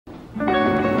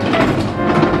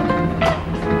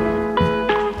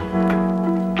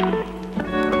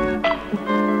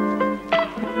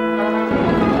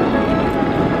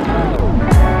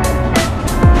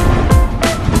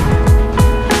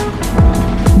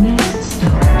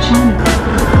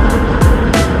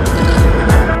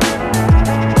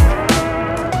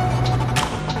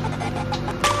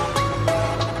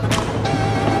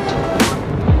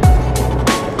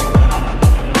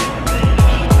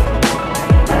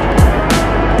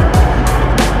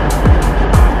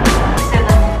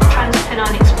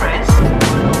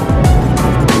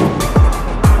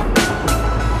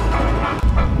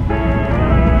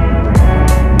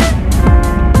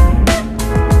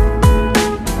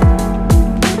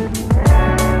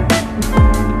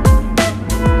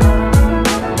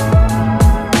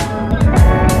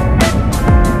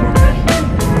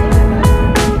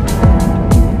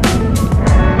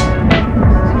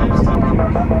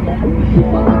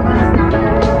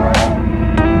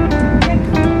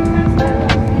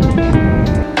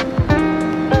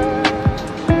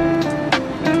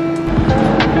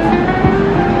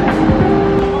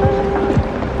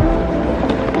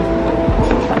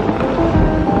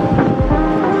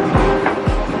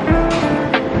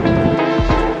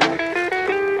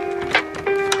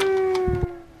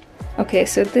Okay,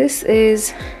 so this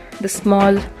is the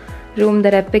small room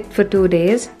that I picked for 2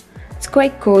 days. It's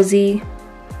quite cozy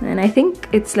and I think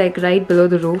it's like right below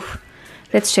the roof.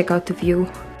 Let's check out the view.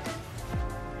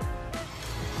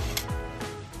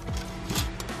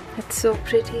 That's so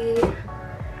pretty.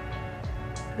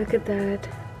 Look at that.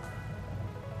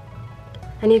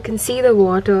 And you can see the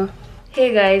water.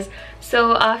 Hey guys,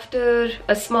 so after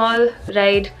a small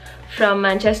ride from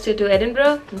Manchester to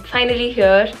Edinburgh, I'm finally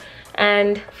here.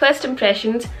 And first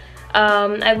impressions,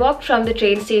 I walked from the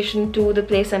train station to the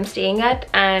place I'm staying at,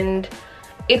 and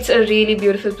it's a really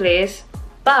beautiful place,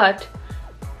 but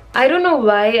I don't know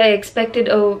why I expected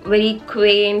a very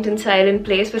quaint and silent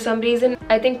place for some reason.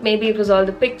 I think maybe it was all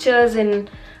the pictures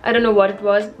and I don't know what it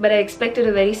was, but I expected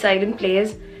a very silent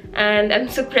place and I'm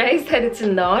surprised that it's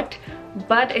not,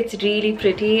 but it's really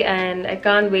pretty and I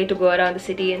can't wait to go around the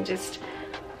city and just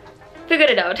figure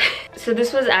it out. So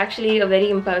this was actually a very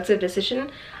impulsive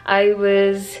decision. I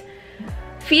was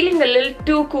feeling a little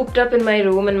too cooped up in my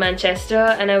room in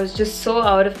Manchester and I was just so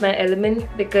out of my element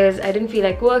because I didn't feel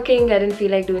like working, I didn't feel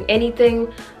like doing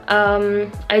anything. I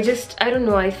don't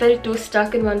know, I felt too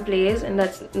stuck in one place and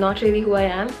that's not really who I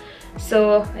am.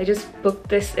 So I just booked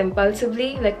this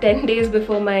impulsively, like 10 days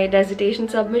before my dissertation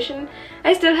submission.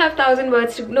 I still have 10,000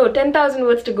 words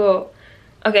to go.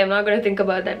 Okay, I'm not going to think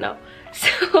about that now.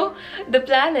 So the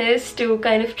plan is to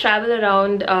kind of travel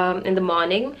around in the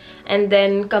morning and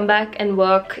then come back and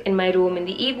work in my room in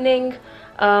the evening,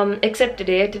 except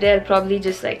today. Today I'll probably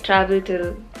just like travel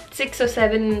till 6 or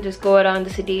 7, just go around the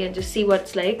city and just see what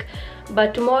it's like.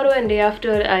 But tomorrow and day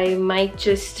after I might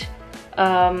just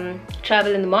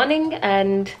travel in the morning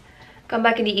and come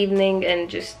back in the evening and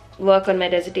just work on my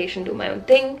dissertation, do my own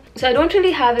thing. So I don't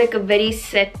really have like a very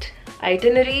set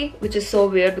itinerary, which is so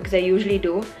weird because I usually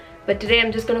do. But today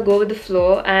I'm just gonna go with the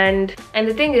flow, and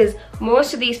the thing is,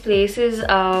 most of these places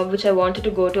which I wanted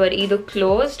to go to are either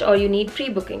closed or you need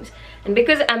pre-bookings. And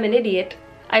because I'm an idiot,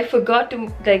 I forgot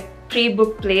to like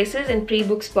pre-book places and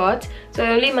pre-book spots, so I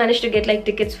only managed to get like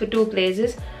tickets for 2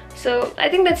 places. So I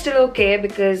think that's still okay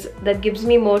because that gives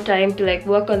me more time to like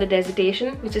work on the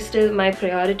dissertation, which is still my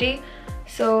priority.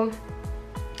 So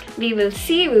we will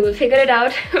see, we will figure it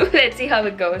out. Let's see how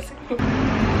it goes.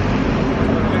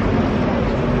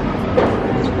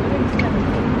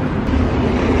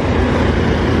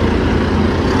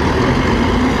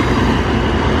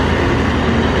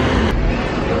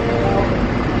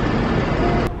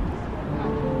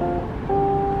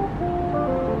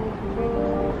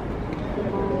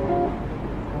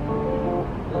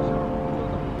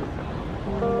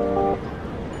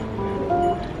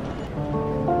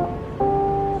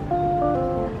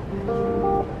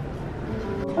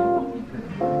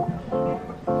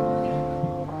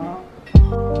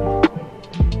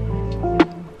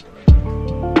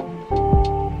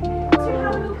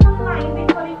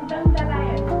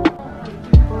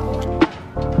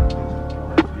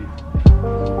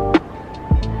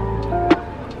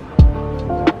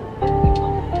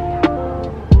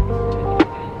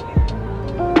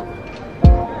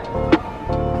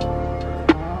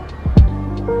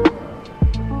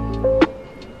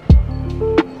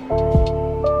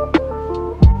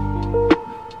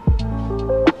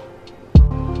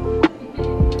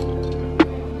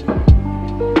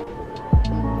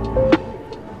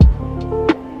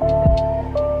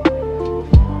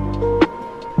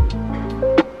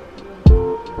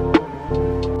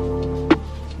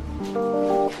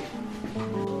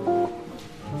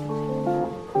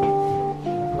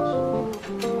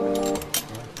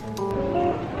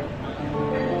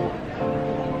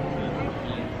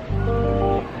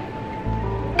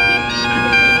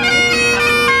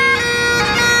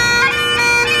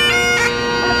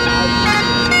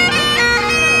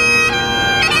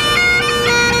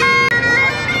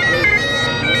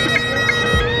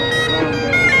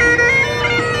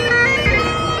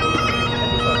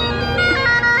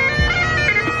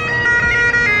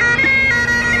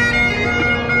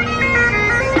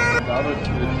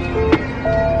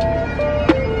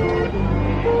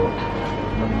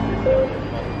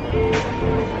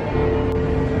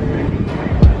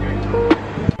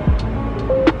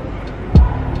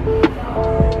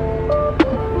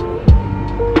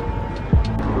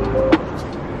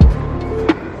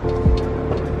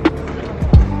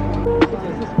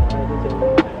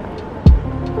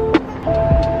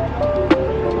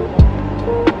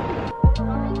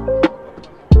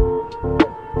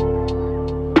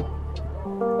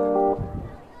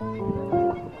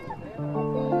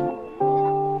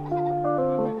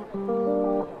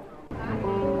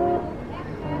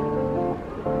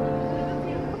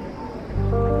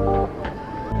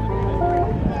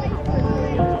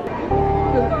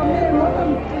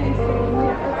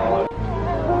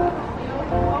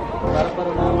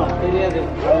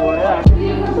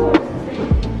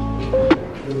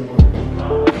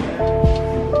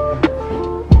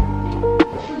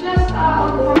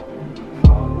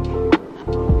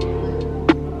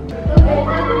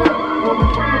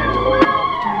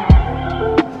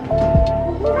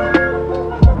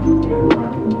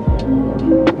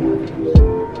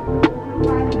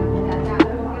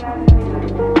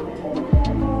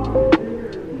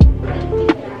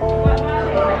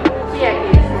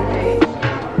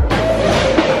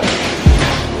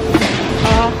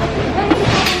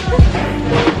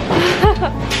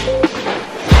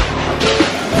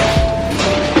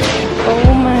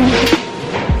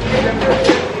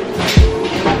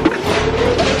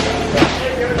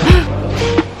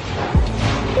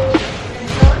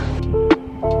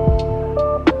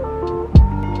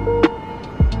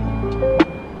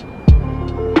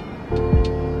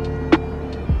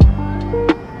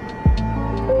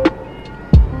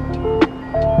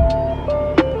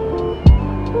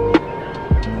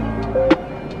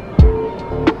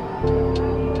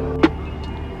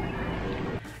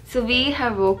 So we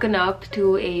have woken up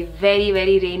to a very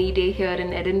rainy day here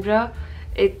in Edinburgh.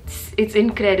 It's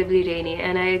incredibly rainy,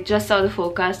 and I just saw the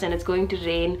forecast and it's going to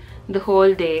rain the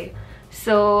whole day.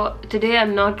 So today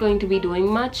I'm not going to be doing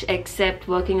much except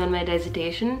working on my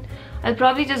dissertation. I'll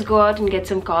probably just go out and get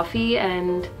some coffee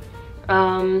and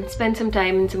spend some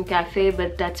time in some cafe,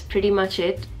 but that's pretty much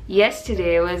it.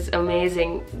 Yesterday was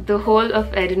amazing. The whole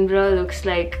of Edinburgh looks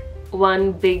like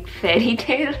one big fairy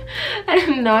tale.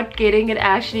 I'm not kidding, it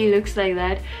actually looks like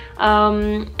that.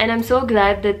 And I'm so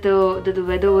glad that the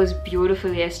weather was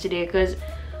beautiful yesterday, because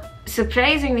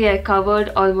surprisingly I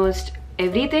covered almost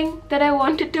everything that I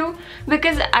wanted to,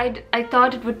 because I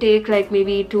thought it would take like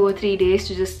maybe 2 or 3 days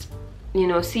to just, you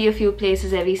know, see a few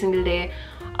places every single day.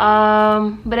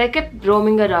 But I kept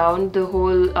roaming around the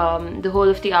whole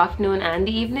of the afternoon and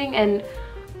the evening, and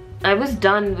I was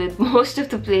done with most of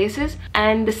the places.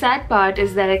 And the sad part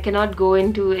is that I cannot go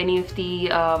into any of the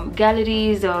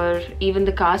galleries or even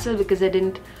the castle because I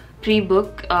didn't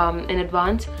pre-book in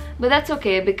advance. But that's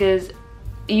okay, because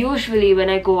usually when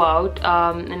I go out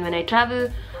and when I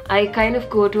travel, I kind of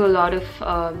go to a lot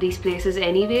of these places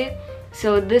anyway.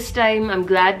 So this time I'm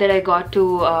glad that I got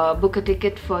to book a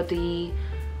ticket for the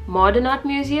Modern Art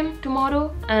Museum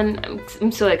tomorrow, and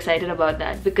I'm so excited about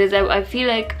that, because I feel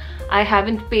like I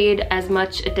haven't paid as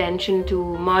much attention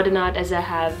to modern art as I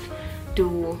have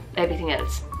to everything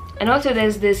else. And also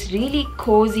there's this really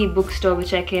cozy bookstore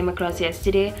which I came across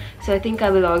yesterday, so I think I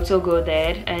will also go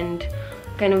there and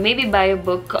kind of maybe buy a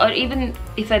book, or even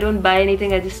if I don't buy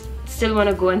anything, I just still want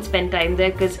to go and spend time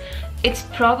there, because it's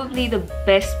probably the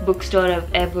best bookstore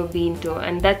I've ever been to,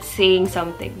 and that's saying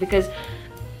something. Because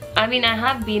I mean, I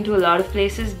have been to a lot of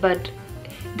places, but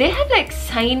they have like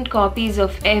signed copies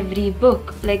of every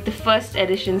book, like the first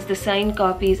editions, the signed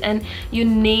copies, and you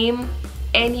name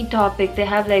any topic, they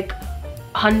have like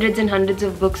hundreds and hundreds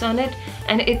of books on it,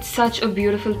 and it's such a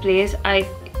beautiful place.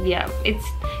 Yeah, it's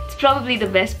probably the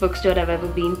best bookstore I've ever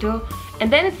been to.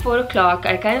 And then at 4 o'clock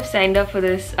I kind of signed up for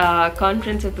this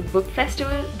conference of the book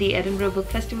festival, the Edinburgh Book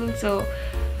Festival. So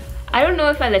I don't know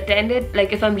if I'll attend it.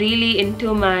 Like, if I'm really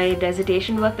into my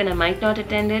dissertation work, then I might not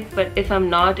attend it, but if I'm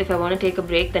not, if I want to take a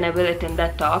break, then I will attend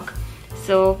that talk.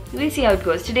 So we'll see how it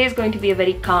goes. Today is going to be a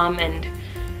very calm and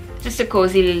just a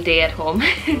cozy little day at home.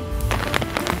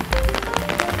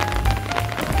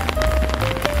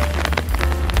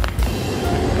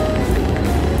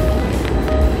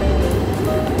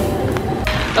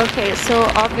 Okay, so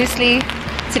obviously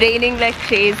it's raining like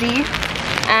crazy,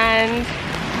 and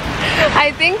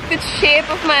I think the shape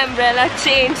of my umbrella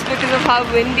changed because of how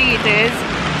windy it is.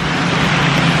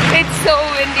 It's so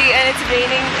windy and it's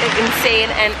raining. It's insane,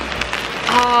 and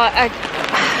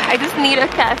I just need a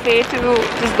cafe to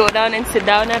just go down and sit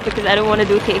down at, because I don't want to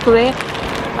do takeaway.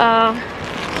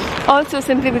 Also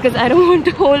simply because I don't want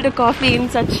to hold a coffee in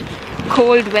such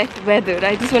cold, wet weather.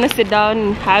 I just want to sit down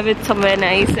and have it somewhere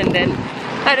nice, and then,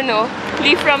 I don't know,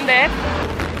 leave from there.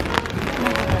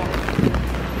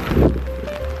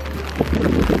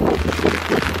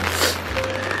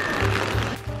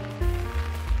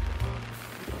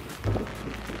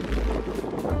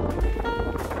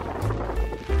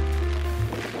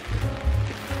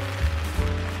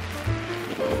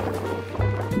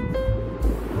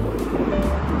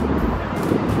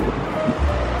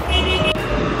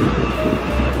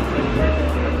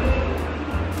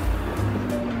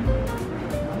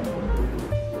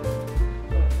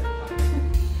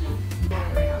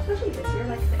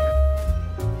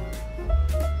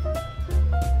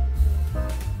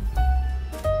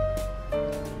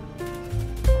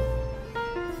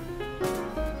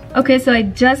 Okay, so I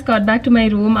just got back to my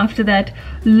room after that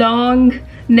long,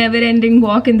 never-ending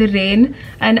walk in the rain,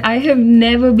 and I have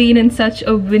never been in such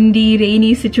a windy,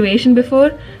 rainy situation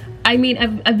before. I mean,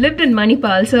 I've lived in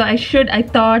Manipal, so I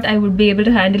thought I would be able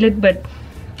to handle it, but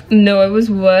no, it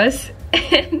was worse.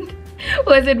 And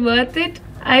was it worth it?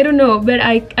 I don't know, but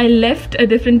I left a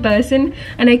different person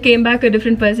and I came back a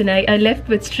different person. I left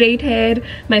with straight hair,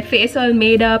 my face all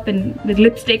made up and with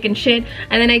lipstick and shit,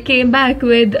 and then I came back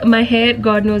with my hair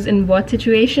God knows in what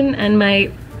situation, and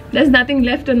there's nothing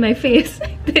left on my face.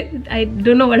 I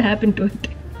don't know what happened to it.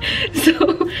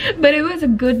 So, but it was a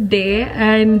good day,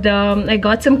 and I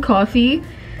got some coffee.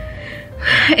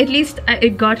 At least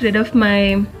it got rid of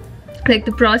my, like,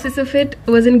 the process of it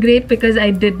wasn't great because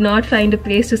I did not find a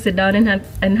place to sit down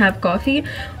and have coffee,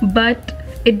 but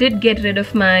it did get rid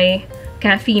of my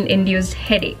caffeine induced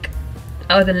headache,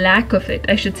 or the lack of it,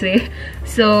 I should say.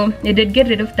 So it did get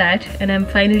rid of that, and I'm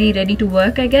finally ready to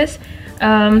work, I guess.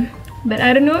 But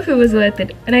I don't know if it was worth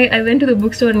it. And I went to the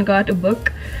bookstore and got a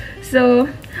book. So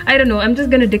I don't know, I'm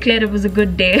just gonna declare it was a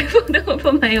good day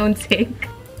for my own sake.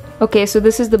 Okay, so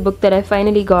this is the book that I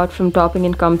finally got from Topping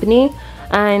and Company,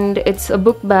 and it's a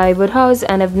book by Woodhouse,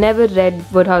 and I've never read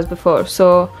Woodhouse before,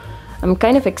 so I'm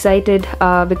kind of excited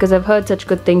because I've heard such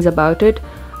good things about it.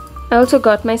 I also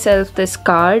got myself this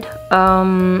card,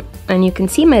 and you can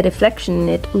see my reflection in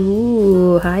it.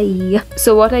 Ooh, hi.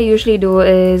 So what I usually do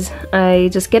is I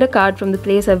just get a card from the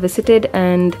place I visited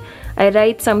and I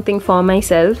write something for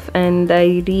myself and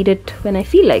I read it when I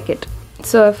feel like it.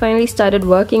 So I finally started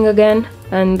working again,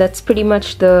 and that's pretty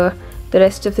much the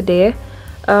rest of the day.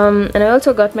 And I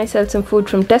also got myself some food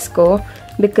from Tesco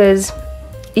because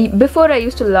before I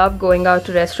used to love going out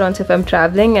to restaurants if I'm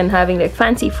traveling and having like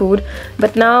fancy food,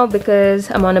 but now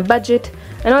because I'm on a budget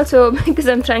and also because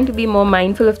I'm trying to be more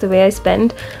mindful of the way I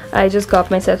spend, I just got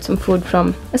myself some food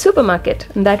from a supermarket,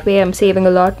 and that way I'm saving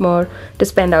a lot more to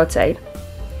spend outside.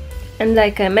 And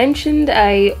like I mentioned,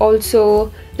 I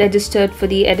also registered for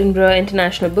the Edinburgh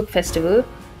International Book Festival,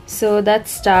 so that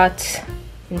starts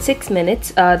in 6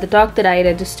 minutes. The talk that I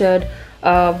registered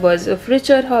was of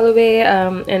Richard Holloway,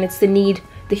 and it's the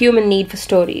human need for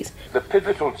stories. The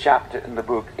pivotal chapter in the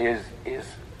book is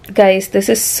guys, this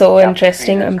is so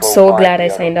interesting. I'm so glad I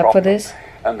signed up for this.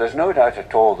 And there's no doubt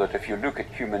at all that if you look at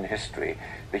human history,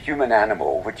 the human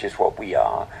animal, which is what we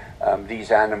are, these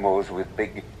animals with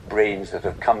big brains that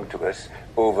have come to us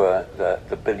over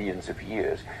the billions of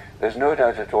years, there's no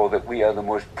doubt at all that we are the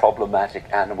most problematic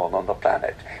animal on the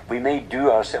planet. We may do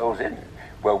ourselves in.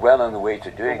 We're well on the way to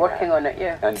doing working on it,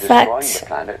 yeah. And destroying the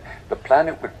planet. The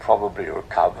planet would probably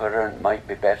recover and might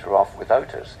be better off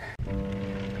without us.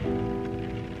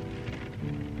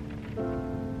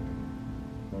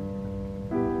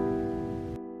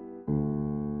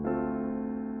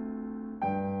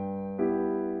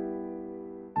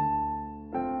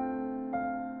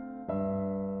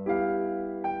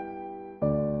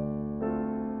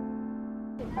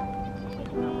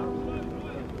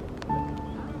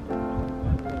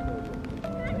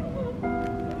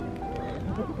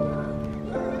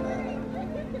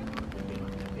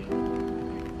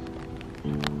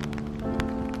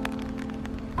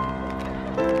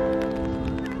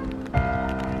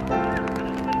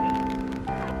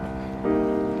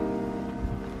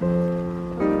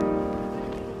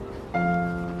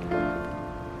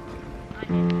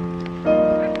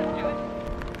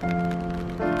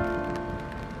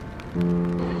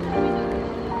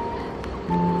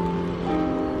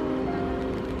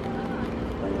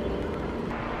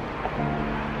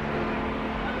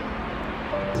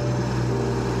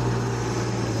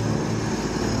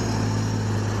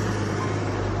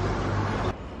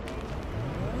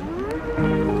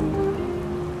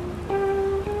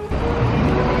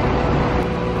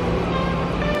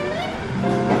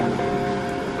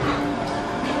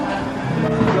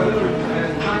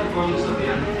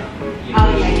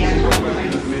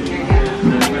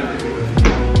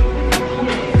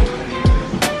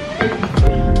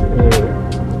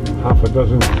 Half a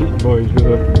dozen Pete boys with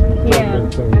a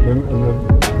fragment on them and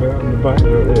on the back of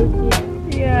their head.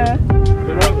 Yeah.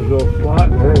 But that was all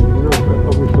flat head, you know, but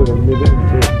obviously they made it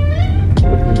into a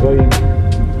design.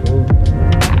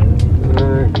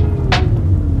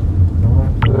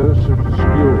 That's sort of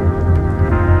skill.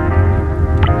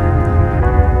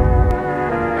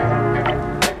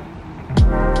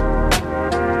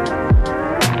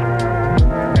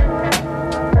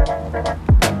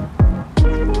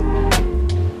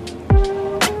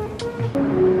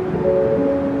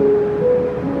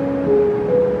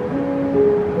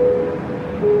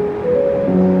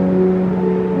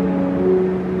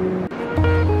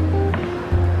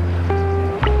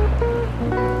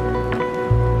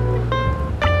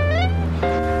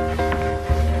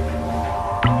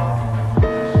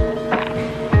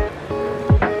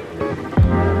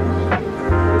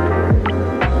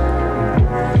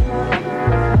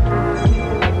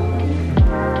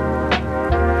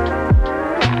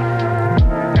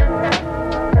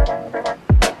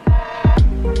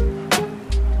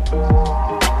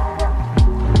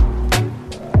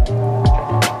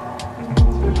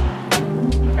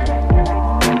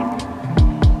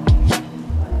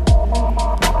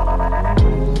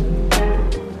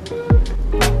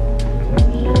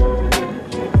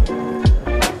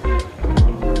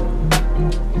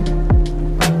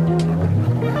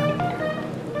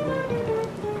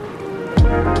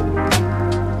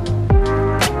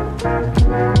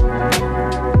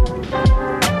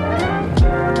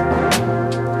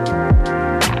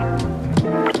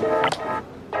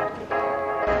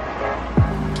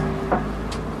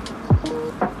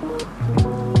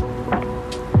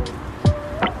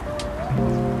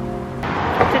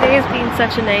 Today's been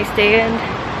such a nice day and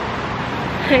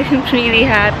I'm really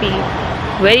happy.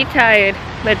 Very tired,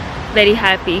 but very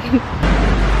happy.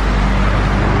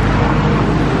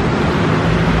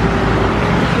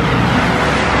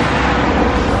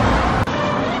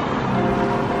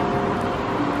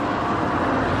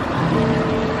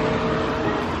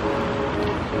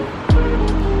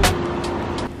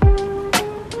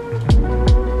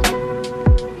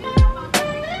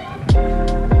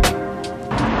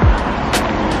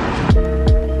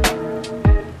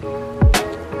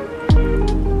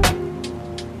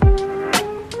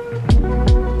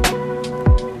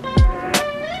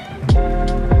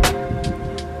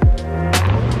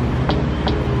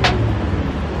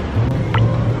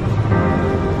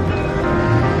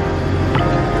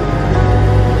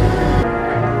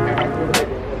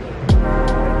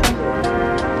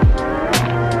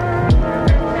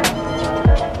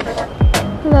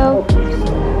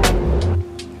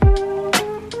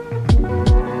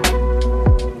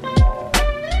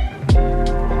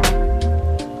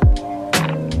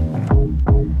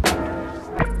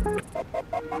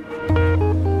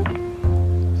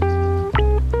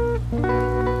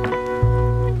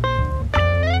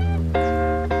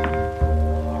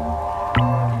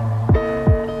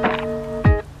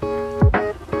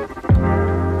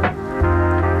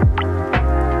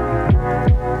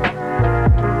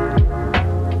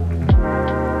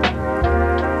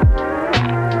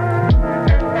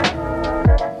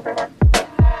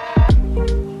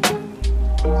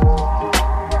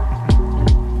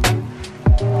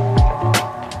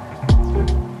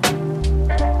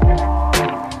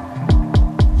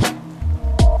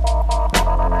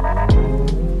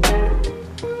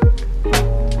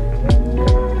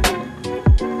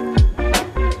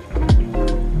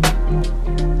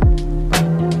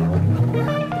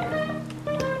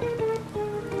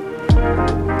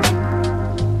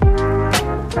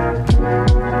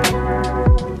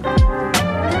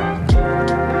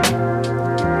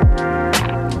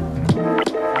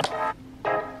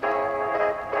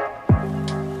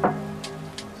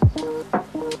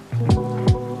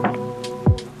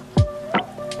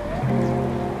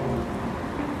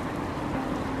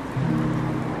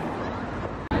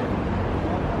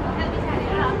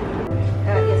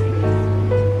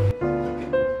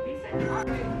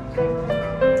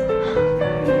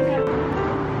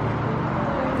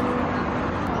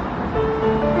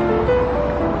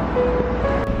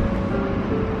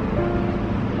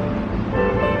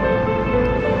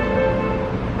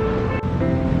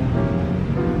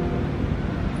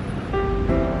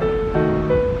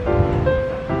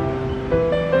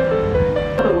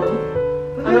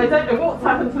 What's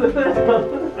happened to the first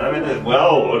one? I mean,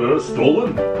 well,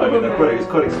 stolen. I mean, it's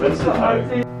quite expensive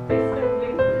now.